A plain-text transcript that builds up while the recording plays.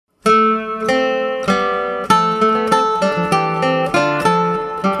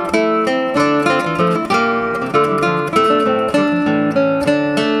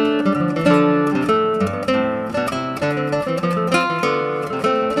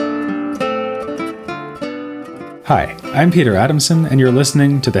Hi, I'm Peter Adamson, and you're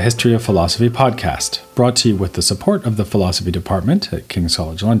listening to the History of Philosophy podcast, brought to you with the support of the Philosophy Department at King's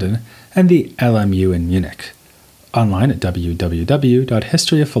College London and the LMU in Munich. Online at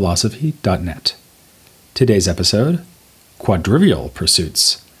www.historyofphilosophy.net. Today's episode, Quadrivial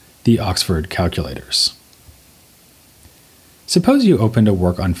Pursuits, the Oxford Calculators. Suppose you opened a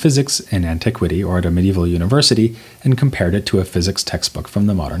work on physics in antiquity or at a medieval university and compared it to a physics textbook from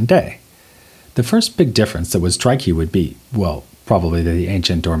the modern day. The first big difference that would strike you would be, well, probably that the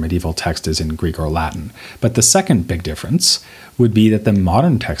ancient or medieval text is in Greek or Latin, but the second big difference would be that the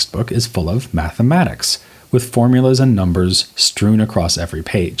modern textbook is full of mathematics, with formulas and numbers strewn across every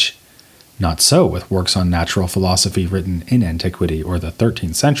page. Not so with works on natural philosophy written in antiquity or the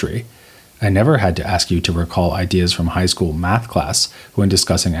 13th century. I never had to ask you to recall ideas from high school math class when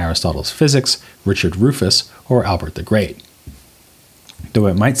discussing Aristotle's physics, Richard Rufus, or Albert the Great. Though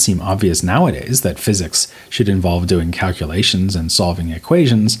it might seem obvious nowadays that physics should involve doing calculations and solving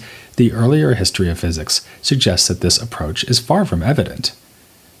equations, the earlier history of physics suggests that this approach is far from evident.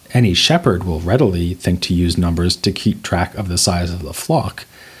 Any shepherd will readily think to use numbers to keep track of the size of the flock,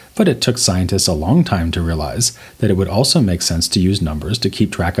 but it took scientists a long time to realize that it would also make sense to use numbers to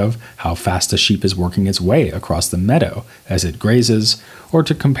keep track of how fast a sheep is working its way across the meadow as it grazes, or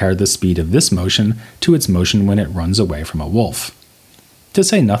to compare the speed of this motion to its motion when it runs away from a wolf. To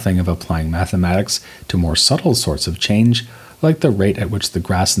say nothing of applying mathematics to more subtle sorts of change, like the rate at which the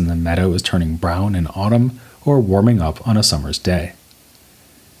grass in the meadow is turning brown in autumn or warming up on a summer's day.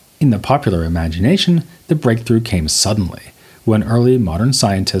 In the popular imagination, the breakthrough came suddenly, when early modern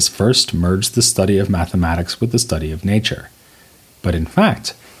scientists first merged the study of mathematics with the study of nature. But in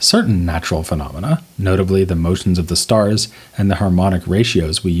fact, certain natural phenomena, notably the motions of the stars and the harmonic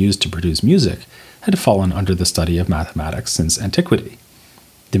ratios we use to produce music, had fallen under the study of mathematics since antiquity.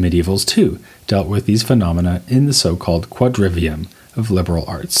 The medievals, too, dealt with these phenomena in the so-called quadrivium of liberal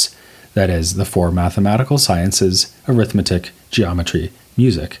arts, that is, the four mathematical sciences, arithmetic, geometry,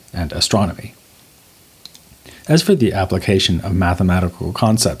 music, and astronomy. As for the application of mathematical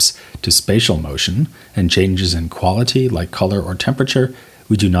concepts to spatial motion and changes in quality like color or temperature,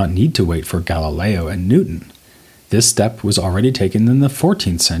 we do not need to wait for Galileo and Newton. This step was already taken in the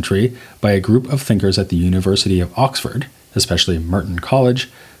 14th century by a group of thinkers at the University of Oxford, especially Merton College,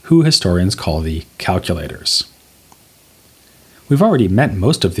 who historians call the calculators. We've already met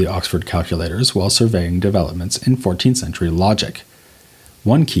most of the Oxford calculators while surveying developments in 14th century logic.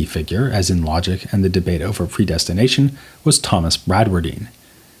 One key figure, as in logic and the debate over predestination, was Thomas Bradwardine.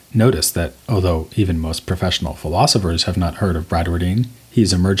 Notice that, although even most professional philosophers have not heard of Bradwardine, he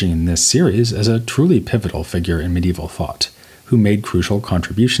is emerging in this series as a truly pivotal figure in medieval thought, who made crucial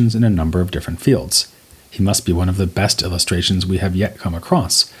contributions in a number of different fields. He must be one of the best illustrations we have yet come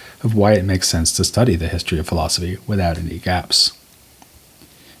across of why it makes sense to study the history of philosophy without any gaps.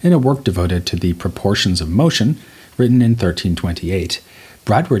 In a work devoted to the proportions of motion, written in 1328,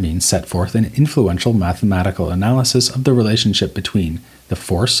 Bradwardine set forth an influential mathematical analysis of the relationship between the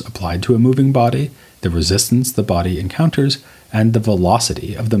force applied to a moving body, the resistance the body encounters, and the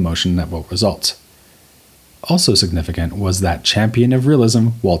velocity of the motion that will result. Also significant was that champion of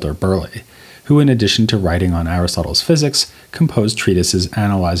realism, Walter Burley, who, in addition to writing on Aristotle's physics, composed treatises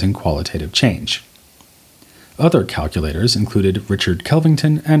analyzing qualitative change. Other calculators included Richard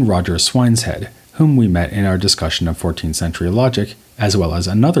Kelvington and Roger Swineshead, whom we met in our discussion of 14th century logic, as well as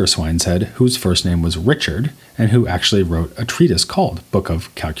another Swineshead whose first name was Richard and who actually wrote a treatise called Book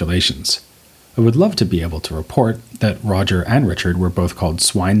of Calculations. I would love to be able to report that Roger and Richard were both called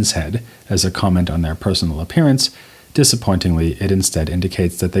Swineshead as a comment on their personal appearance. Disappointingly, it instead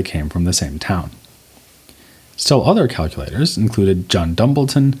indicates that they came from the same town. Still other calculators included John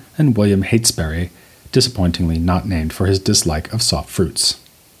Dumbleton and William Heytesbury, disappointingly not named for his dislike of soft fruits.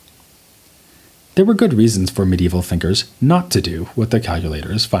 There were good reasons for medieval thinkers not to do what the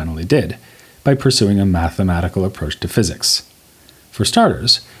calculators finally did, by pursuing a mathematical approach to physics. For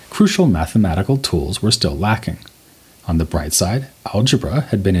starters, crucial mathematical tools were still lacking. On the bright side, algebra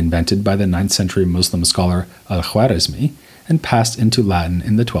had been invented by the 9th century Muslim scholar al-Khwarizmi and passed into Latin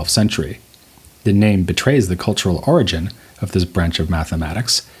in the 12th century. The name betrays the cultural origin of this branch of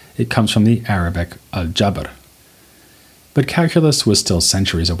mathematics. It comes from the Arabic al-Jabr. But calculus was still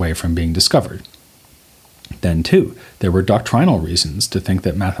centuries away from being discovered. Then, too, there were doctrinal reasons to think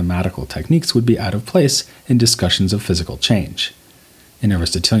that mathematical techniques would be out of place in discussions of physical change. In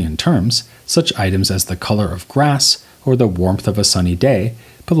Aristotelian terms, such items as the color of grass or the warmth of a sunny day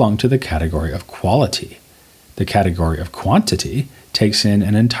belong to the category of quality. The category of quantity takes in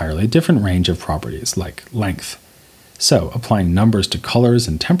an entirely different range of properties like length. So, applying numbers to colors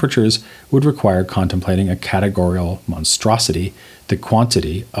and temperatures would require contemplating a categorical monstrosity, the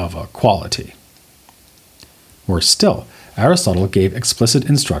quantity of a quality. Worse still, Aristotle gave explicit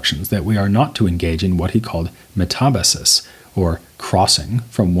instructions that we are not to engage in what he called metabasis, or crossing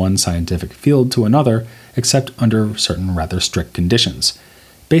from one scientific field to another, except under certain rather strict conditions.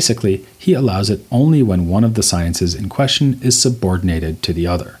 Basically, he allows it only when one of the sciences in question is subordinated to the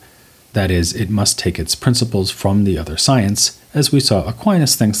other. That is, it must take its principles from the other science, as we saw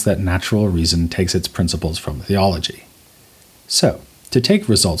Aquinas thinks that natural reason takes its principles from theology. So, to take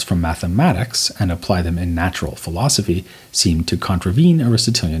results from mathematics and apply them in natural philosophy seemed to contravene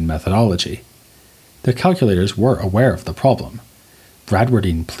Aristotelian methodology. The calculators were aware of the problem.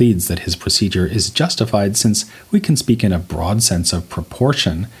 Bradwardine pleads that his procedure is justified since we can speak in a broad sense of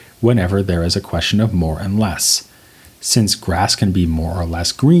proportion whenever there is a question of more and less. Since grass can be more or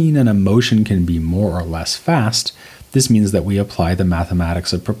less green and a motion can be more or less fast, this means that we apply the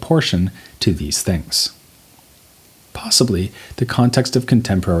mathematics of proportion to these things. Possibly, the context of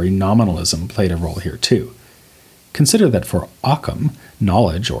contemporary nominalism played a role here too. Consider that for Occam,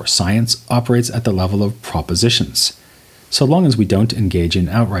 knowledge or science operates at the level of propositions. So long as we don't engage in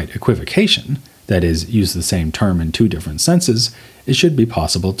outright equivocation, that is, use the same term in two different senses, it should be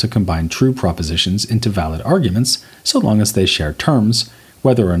possible to combine true propositions into valid arguments so long as they share terms,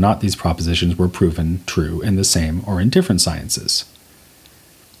 whether or not these propositions were proven true in the same or in different sciences.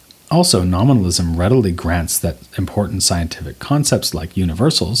 Also, nominalism readily grants that important scientific concepts like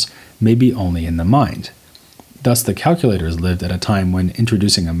universals may be only in the mind. Thus, the calculators lived at a time when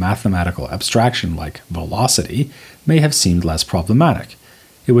introducing a mathematical abstraction like velocity may have seemed less problematic.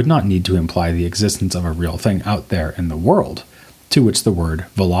 It would not need to imply the existence of a real thing out there in the world, to which the word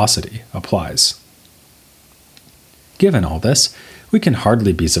velocity applies. Given all this, we can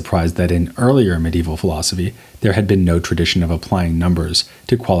hardly be surprised that in earlier medieval philosophy there had been no tradition of applying numbers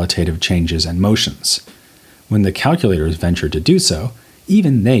to qualitative changes and motions. When the calculators venture to do so,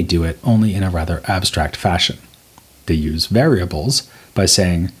 even they do it only in a rather abstract fashion. They use variables by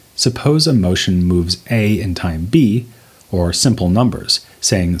saying, suppose a motion moves a in time b, or simple numbers,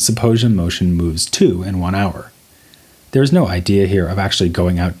 saying, suppose a motion moves 2 in 1 hour. There is no idea here of actually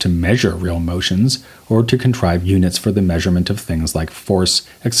going out to measure real motions or to contrive units for the measurement of things like force,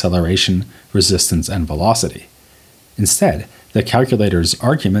 acceleration, resistance, and velocity. Instead, the calculator's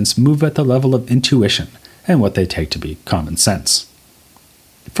arguments move at the level of intuition and what they take to be common sense.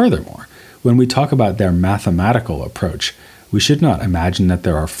 Furthermore, when we talk about their mathematical approach, we should not imagine that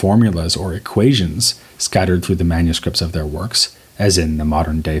there are formulas or equations scattered through the manuscripts of their works, as in the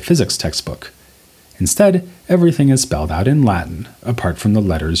modern-day physics textbook. Instead, everything is spelled out in Latin, apart from the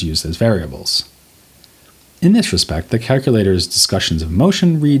letters used as variables. In this respect, the calculator's discussions of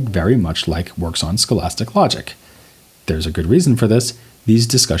motion read very much like works on scholastic logic. There's a good reason for this. These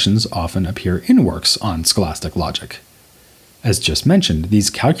discussions often appear in works on scholastic logic. As just mentioned, these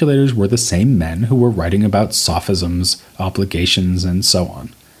calculators were the same men who were writing about sophisms, obligations, and so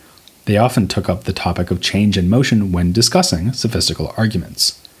on. They often took up the topic of change and motion when discussing sophistical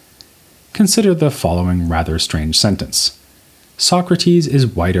arguments. Consider the following rather strange sentence. Socrates is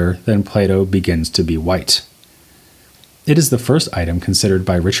whiter than Plato begins to be white. It is the first item considered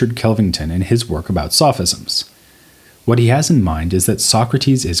by Richard Kelvington in his work about sophisms. What he has in mind is that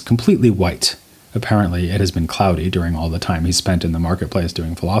Socrates is completely white. Apparently, it has been cloudy during all the time he spent in the marketplace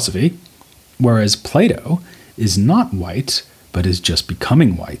doing philosophy, whereas Plato is not white, but is just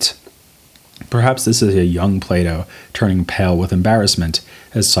becoming white. Perhaps this is a young Plato turning pale with embarrassment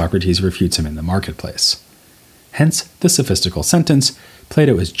as Socrates refutes him in the marketplace. Hence, the sophistical sentence,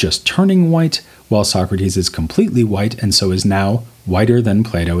 Plato is just turning white, while Socrates is completely white and so is now whiter than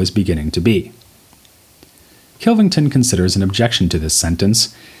Plato is beginning to be. Kelvington considers an objection to this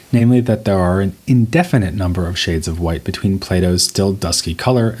sentence, namely that there are an indefinite number of shades of white between Plato's still dusky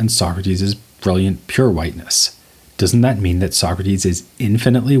color and Socrates' brilliant pure whiteness. Doesn't that mean that Socrates is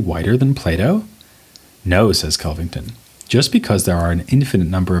infinitely whiter than Plato? No, says Kelvington. Just because there are an infinite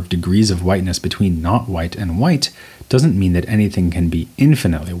number of degrees of whiteness between not white and white doesn't mean that anything can be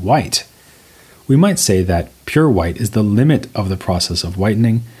infinitely white. We might say that pure white is the limit of the process of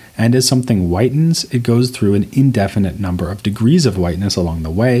whitening, and as something whitens, it goes through an indefinite number of degrees of whiteness along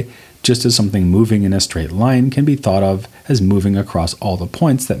the way, just as something moving in a straight line can be thought of as moving across all the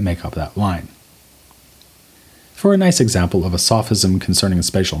points that make up that line. For a nice example of a sophism concerning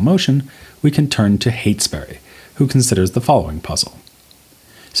spatial motion, we can turn to Heytesbury, who considers the following puzzle.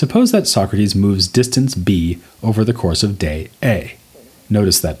 Suppose that Socrates moves distance b over the course of day A.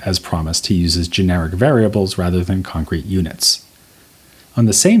 Notice that, as promised, he uses generic variables rather than concrete units. On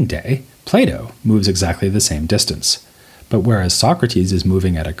the same day, Plato moves exactly the same distance. But whereas Socrates is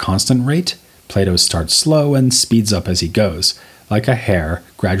moving at a constant rate, Plato starts slow and speeds up as he goes, like a hare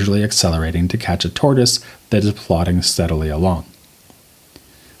gradually accelerating to catch a tortoise that is plodding steadily along.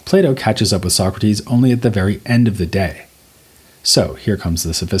 Plato catches up with Socrates only at the very end of the day. So here comes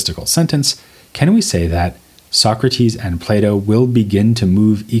the sophistical sentence. Can we say that Socrates and Plato will begin to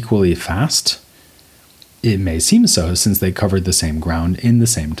move equally fast? It may seem so since they covered the same ground in the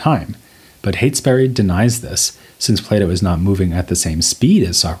same time, but Heytesbury denies this since Plato is not moving at the same speed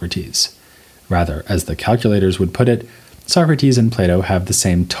as Socrates. Rather, as the calculators would put it, Socrates and Plato have the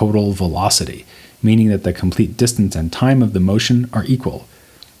same total velocity, meaning that the complete distance and time of the motion are equal,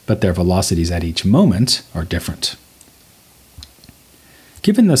 but their velocities at each moment are different.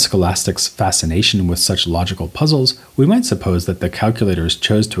 Given the scholastics' fascination with such logical puzzles, we might suppose that the calculators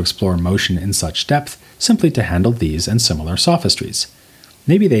chose to explore motion in such depth simply to handle these and similar sophistries.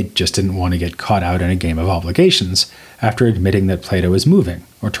 Maybe they just didn't want to get caught out in a game of obligations after admitting that Plato is moving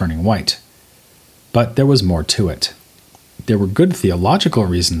or turning white. But there was more to it. There were good theological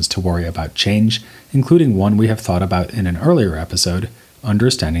reasons to worry about change, including one we have thought about in an earlier episode,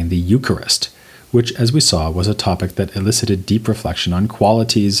 understanding the Eucharist, which, as we saw, was a topic that elicited deep reflection on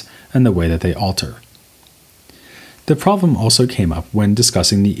qualities and the way that they alter. The problem also came up when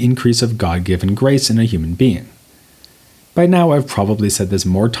discussing the increase of God-given grace in a human being. By now I've probably said this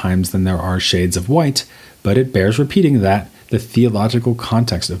more times than there are shades of white, but it bears repeating that the theological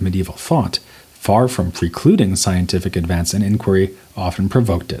context of medieval thought, far from precluding scientific advance and inquiry, often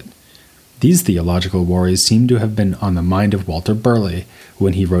provoked it. These theological worries seem to have been on the mind of Walter Burley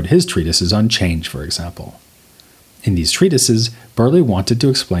when he wrote his treatises on change, for example. In these treatises, Burley wanted to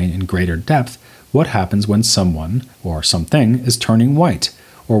explain in greater depth what happens when someone or something is turning white,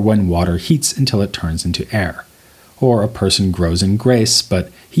 or when water heats until it turns into air, or a person grows in grace,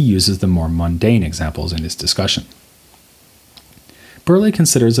 but he uses the more mundane examples in his discussion. Burley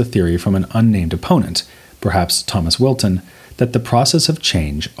considers a theory from an unnamed opponent, perhaps Thomas Wilton, that the process of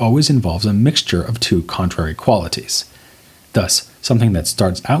change always involves a mixture of two contrary qualities. Thus, something that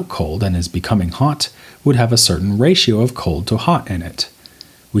starts out cold and is becoming hot would have a certain ratio of cold to hot in it.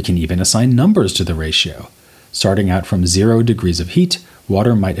 We can even assign numbers to the ratio. Starting out from 0 degrees of heat,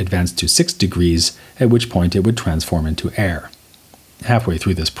 water might advance to 6 degrees, at which point it would transform into air. Halfway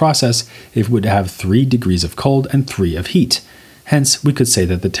through this process, it would have 3 degrees of cold and 3 of heat. Hence, we could say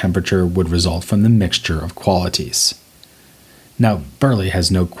that the temperature would result from the mixture of qualities. Now, Burley has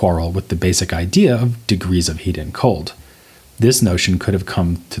no quarrel with the basic idea of degrees of heat and cold. This notion could have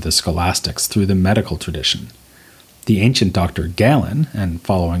come to the scholastics through the medical tradition. The ancient Dr. Galen, and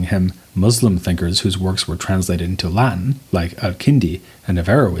following him, Muslim thinkers whose works were translated into Latin, like Al-Kindi and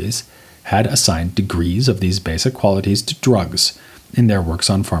Averroes, had assigned degrees of these basic qualities to drugs in their works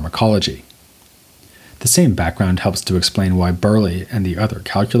on pharmacology. The same background helps to explain why Burley and the other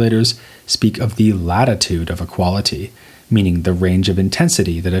calculators speak of the latitude of a quality, meaning the range of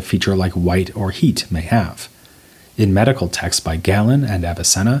intensity that a feature like white or heat may have. In medical texts by Galen and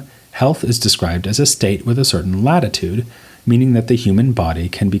Avicenna, health is described as a state with a certain latitude, meaning that the human body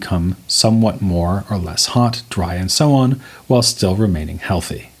can become somewhat more or less hot, dry, and so on, while still remaining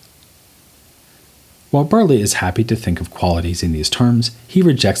healthy. While Burley is happy to think of qualities in these terms, he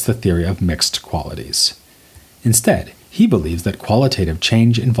rejects the theory of mixed qualities. Instead, he believes that qualitative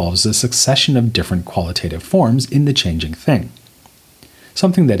change involves a succession of different qualitative forms in the changing thing.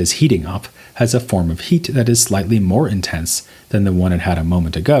 Something that is heating up has a form of heat that is slightly more intense than the one it had a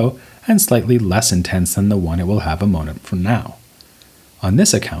moment ago, and slightly less intense than the one it will have a moment from now. On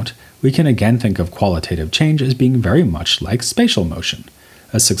this account, we can again think of qualitative change as being very much like spatial motion,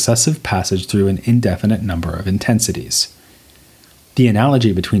 a successive passage through an indefinite number of intensities. The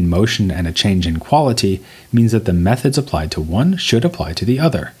analogy between motion and a change in quality means that the methods applied to one should apply to the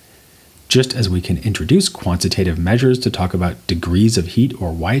other. Just as we can introduce quantitative measures to talk about degrees of heat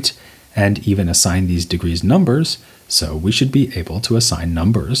or white, and even assign these degrees numbers, so we should be able to assign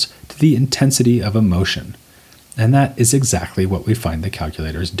numbers to the intensity of a motion. And that is exactly what we find the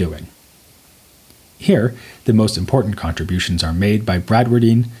calculators doing. Here, the most important contributions are made by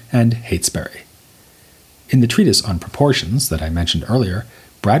Bradwardine and Heytesbury. In the treatise on proportions that I mentioned earlier,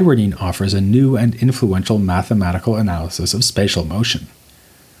 Bradwardine offers a new and influential mathematical analysis of spatial motion.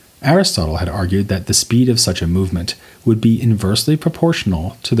 Aristotle had argued that the speed of such a movement would be inversely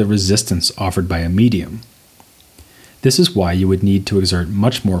proportional to the resistance offered by a medium. This is why you would need to exert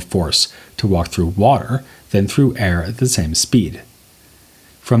much more force to walk through water than through air at the same speed.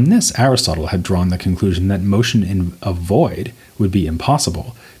 From this, Aristotle had drawn the conclusion that motion in a void would be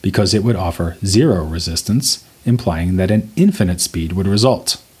impossible because it would offer zero resistance, implying that an infinite speed would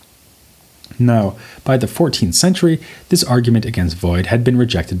result. Now, by the 14th century, this argument against void had been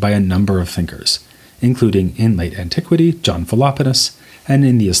rejected by a number of thinkers, including in late antiquity John Philoponus, and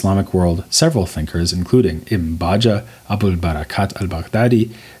in the Islamic world several thinkers including Ibn Bajjah, Abul Barakat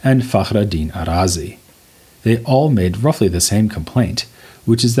al-Baghdadi, and Fakhruddin Arazi. They all made roughly the same complaint,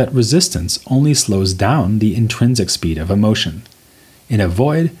 which is that resistance only slows down the intrinsic speed of a motion. In a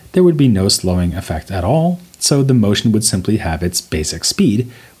void, there would be no slowing effect at all, so the motion would simply have its basic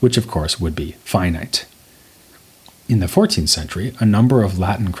speed, which of course would be finite. In the 14th century, a number of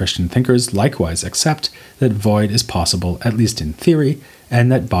Latin Christian thinkers likewise accept that void is possible, at least in theory,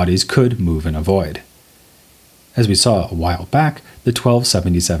 and that bodies could move in a void. As we saw a while back, the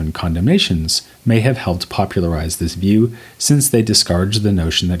 1277 condemnations may have helped popularize this view, since they discouraged the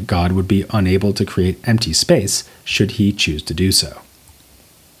notion that God would be unable to create empty space should he choose to do so.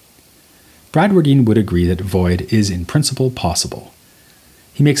 Bradwardine would agree that void is in principle possible.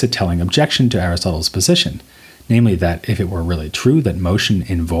 He makes a telling objection to Aristotle's position, namely that if it were really true that motion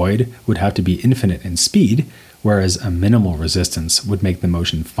in void would have to be infinite in speed, whereas a minimal resistance would make the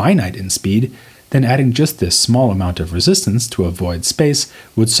motion finite in speed, then adding just this small amount of resistance to a void space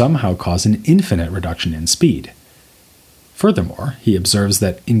would somehow cause an infinite reduction in speed. Furthermore, he observes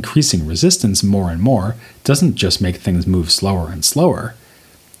that increasing resistance more and more doesn't just make things move slower and slower.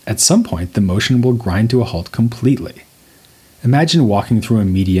 At some point, the motion will grind to a halt completely. Imagine walking through a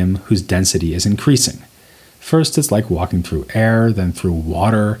medium whose density is increasing. First, it's like walking through air, then through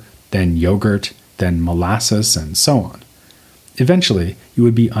water, then yogurt, then molasses, and so on. Eventually, you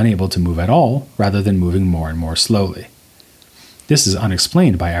would be unable to move at all, rather than moving more and more slowly. This is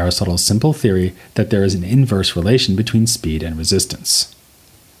unexplained by Aristotle's simple theory that there is an inverse relation between speed and resistance.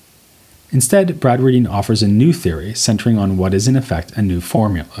 Instead, Bradwardine offers a new theory centering on what is in effect a new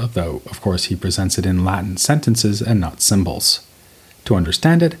formula, though of course he presents it in Latin sentences and not symbols. To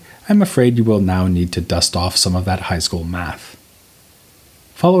understand it, I'm afraid you will now need to dust off some of that high school math.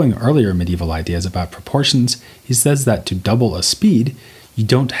 Following earlier medieval ideas about proportions, he says that to double a speed, you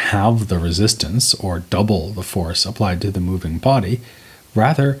don't halve the resistance or double the force applied to the moving body.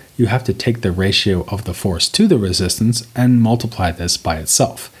 Rather, you have to take the ratio of the force to the resistance and multiply this by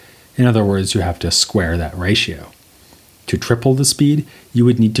itself. In other words, you have to square that ratio. To triple the speed, you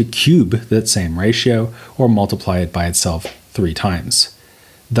would need to cube that same ratio or multiply it by itself 3 times.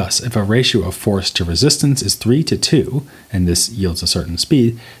 Thus, if a ratio of force to resistance is 3 to 2, and this yields a certain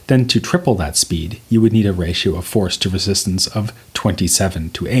speed, then to triple that speed, you would need a ratio of force to resistance of 27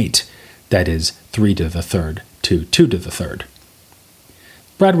 to 8, that is, 3 to the third to 2 to the third.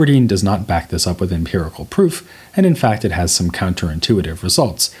 Bradwardine does not back this up with empirical proof, and in fact it has some counterintuitive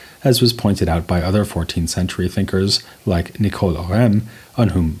results, as was pointed out by other 14th century thinkers like Nicole Orem, on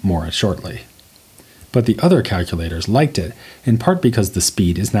whom more shortly. But the other calculators liked it, in part because the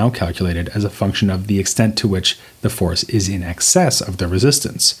speed is now calculated as a function of the extent to which the force is in excess of the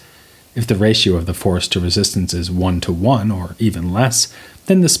resistance. If the ratio of the force to resistance is 1 to 1, or even less,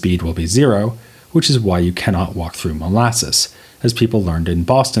 then the speed will be 0, which is why you cannot walk through molasses, as people learned in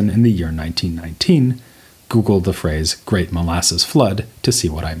Boston in the year 1919. Google the phrase Great Molasses Flood to see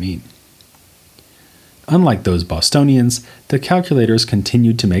what I mean. Unlike those Bostonians, the calculators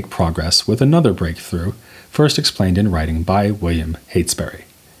continued to make progress with another breakthrough, first explained in writing by William Heytesbury.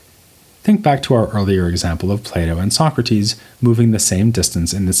 Think back to our earlier example of Plato and Socrates moving the same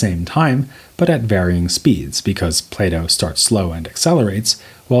distance in the same time, but at varying speeds, because Plato starts slow and accelerates,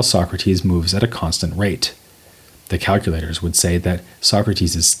 while Socrates moves at a constant rate. The calculators would say that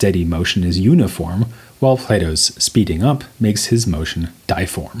Socrates' steady motion is uniform, while Plato's speeding up makes his motion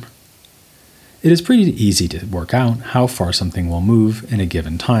diform. It is pretty easy to work out how far something will move in a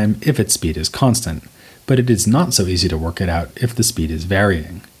given time if its speed is constant, but it is not so easy to work it out if the speed is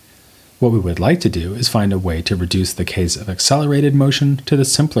varying. What we would like to do is find a way to reduce the case of accelerated motion to the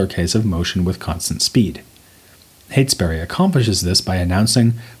simpler case of motion with constant speed. Heytesbury accomplishes this by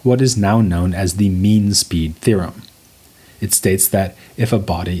announcing what is now known as the mean speed theorem. It states that if a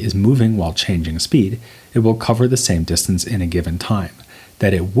body is moving while changing speed, it will cover the same distance in a given time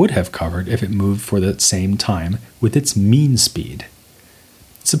that it would have covered if it moved for the same time with its mean speed.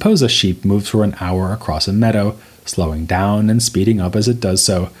 Suppose a sheep moves for an hour across a meadow, slowing down and speeding up as it does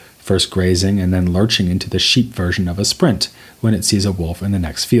so, first grazing and then lurching into the sheep version of a sprint when it sees a wolf in the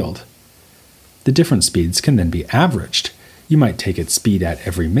next field. The different speeds can then be averaged. You might take its speed at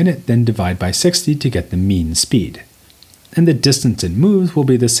every minute, then divide by 60 to get the mean speed. And the distance it moves will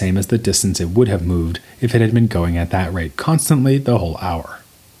be the same as the distance it would have moved if it had been going at that rate constantly the whole hour.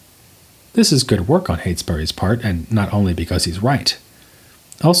 This is good work on Heytesbury's part, and not only because he's right.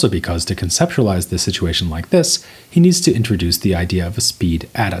 Also because to conceptualize the situation like this, he needs to introduce the idea of a speed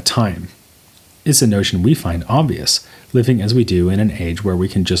at a time. is a notion we find obvious, living as we do in an age where we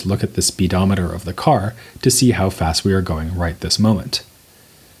can just look at the speedometer of the car to see how fast we are going right this moment.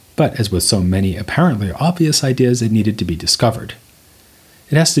 But as with so many apparently obvious ideas, it needed to be discovered.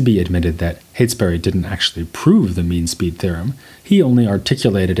 It has to be admitted that Heytesbury didn't actually prove the mean speed theorem, he only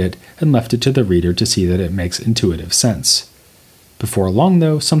articulated it and left it to the reader to see that it makes intuitive sense. Before long,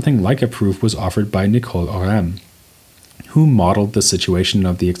 though, something like a proof was offered by Nicole Orem, who modeled the situation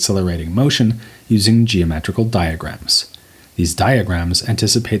of the accelerating motion using geometrical diagrams. These diagrams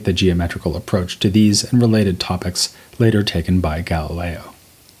anticipate the geometrical approach to these and related topics later taken by Galileo.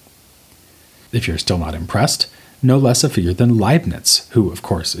 If you're still not impressed, no less a figure than Leibniz, who of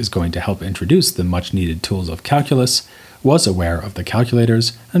course is going to help introduce the much-needed tools of calculus, was aware of the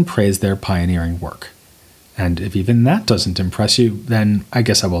calculators and praised their pioneering work. And if even that doesn't impress you, then I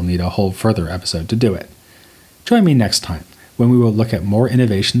guess I will need a whole further episode to do it. Join me next time, when we will look at more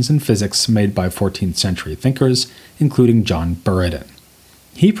innovations in physics made by 14th century thinkers, including John Buridan.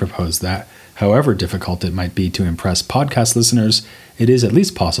 He proposed that, however difficult it might be to impress podcast listeners, it is at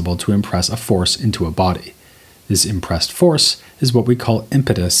least possible to impress a force into a body. This impressed force is what we call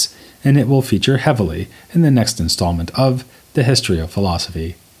impetus, and it will feature heavily in the next installment of The History of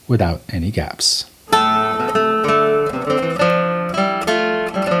Philosophy, without any gaps.